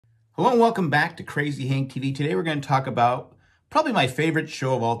Hello and welcome back to Crazy Hank TV. Today we're going to talk about probably my favorite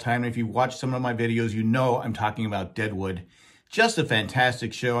show of all time. If you watch some of my videos, you know I'm talking about Deadwood. Just a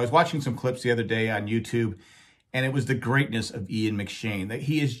fantastic show. I was watching some clips the other day on YouTube, and it was the greatness of Ian McShane. That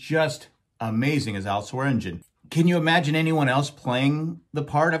he is just amazing as Al Swearengen. Can you imagine anyone else playing the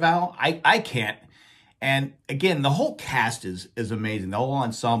part of Al? I can't. And again, the whole cast is amazing. The whole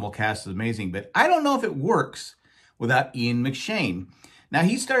ensemble cast is amazing, but I don't know if it works without Ian McShane. Now,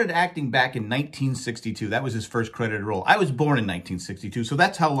 he started acting back in 1962. That was his first credited role. I was born in 1962, so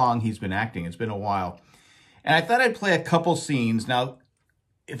that's how long he's been acting. It's been a while. And I thought I'd play a couple scenes. Now,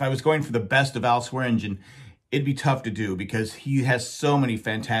 if I was going for the best of Al Swearengen, it'd be tough to do because he has so many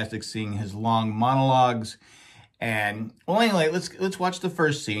fantastic scenes, his long monologues. And, well, anyway, let's watch the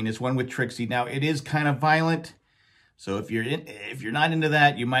first scene. It's one with Trixie. Now, it is kind of violent, so if you're not into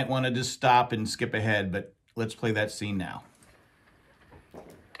that, you might want to just stop and skip ahead, but let's play that scene now.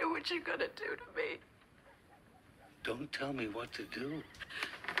 Do what you're gonna do to me. Don't tell me what to do.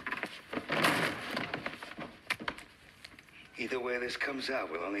 Either way this comes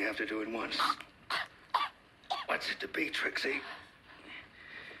out, we'll only have to do it once. What's it to be, Trixie?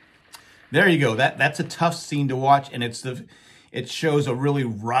 There you go. That's a tough scene to watch, and it shows a really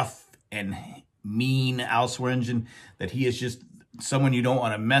rough and mean Al Swearengen, that he is just someone you don't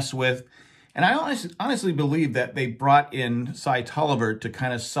want to mess with. And I honestly believe that they brought in Cy Tolliver to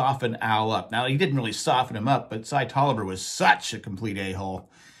kind of soften Al up. Now, he didn't really soften him up, but Cy Tolliver was such a complete a-hole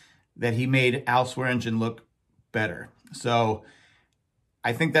that he made Al Swearengen look better. So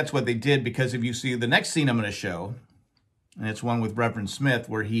I think that's what they did, because if you see the next scene I'm going to show, and it's one with Reverend Smith,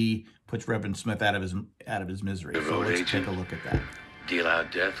 where he puts Reverend Smith out of his misery. So let's take a look at that. Deal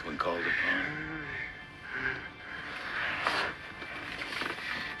out death when called upon.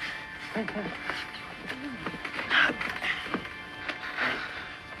 Make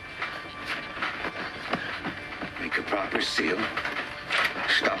a proper seal.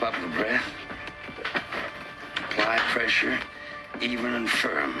 Stop up the breath. Apply pressure, even and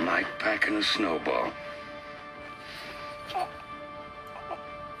firm, like packing a snowball.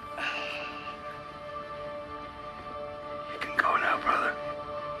 You can go now, brother.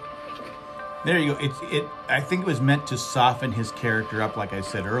 There you go. I think it was meant to soften his character up, like I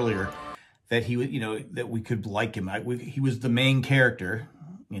said earlier, that he would, that we could like him. He was the main character.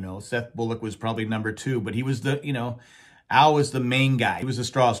 Seth Bullock was probably number 2, but he was Al was the main guy. He was the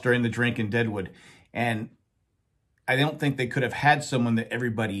straw stirring the drink in Deadwood. And I don't think they could have had someone that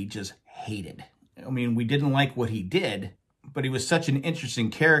everybody just hated. I mean, we didn't like what he did, but he was such an interesting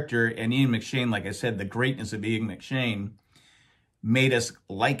character. And Ian McShane, like I said, the greatness of Ian McShane made us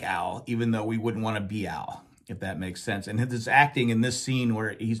like Al, even though we wouldn't want to be Al, if that makes sense. And his acting in this scene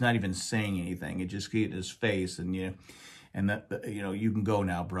where he's not even saying anything, it just hit his face, and you can go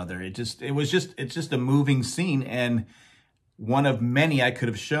now, brother. It's just a moving scene, and one of many I could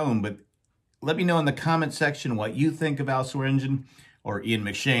have shown. But let me know in the comment section what you think of Al Swearengen or Ian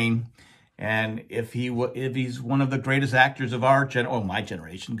McShane, and if he's one of the greatest actors of my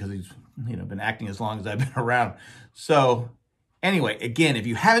generation, because he's been acting as long as I've been around. So anyway, again, if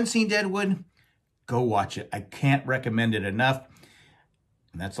you haven't seen Deadwood, go watch it. I can't recommend it enough.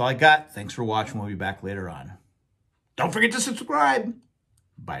 And that's all I got. Thanks for watching. We'll be back later on. Don't forget to subscribe.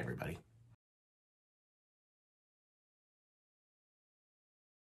 Bye, everybody.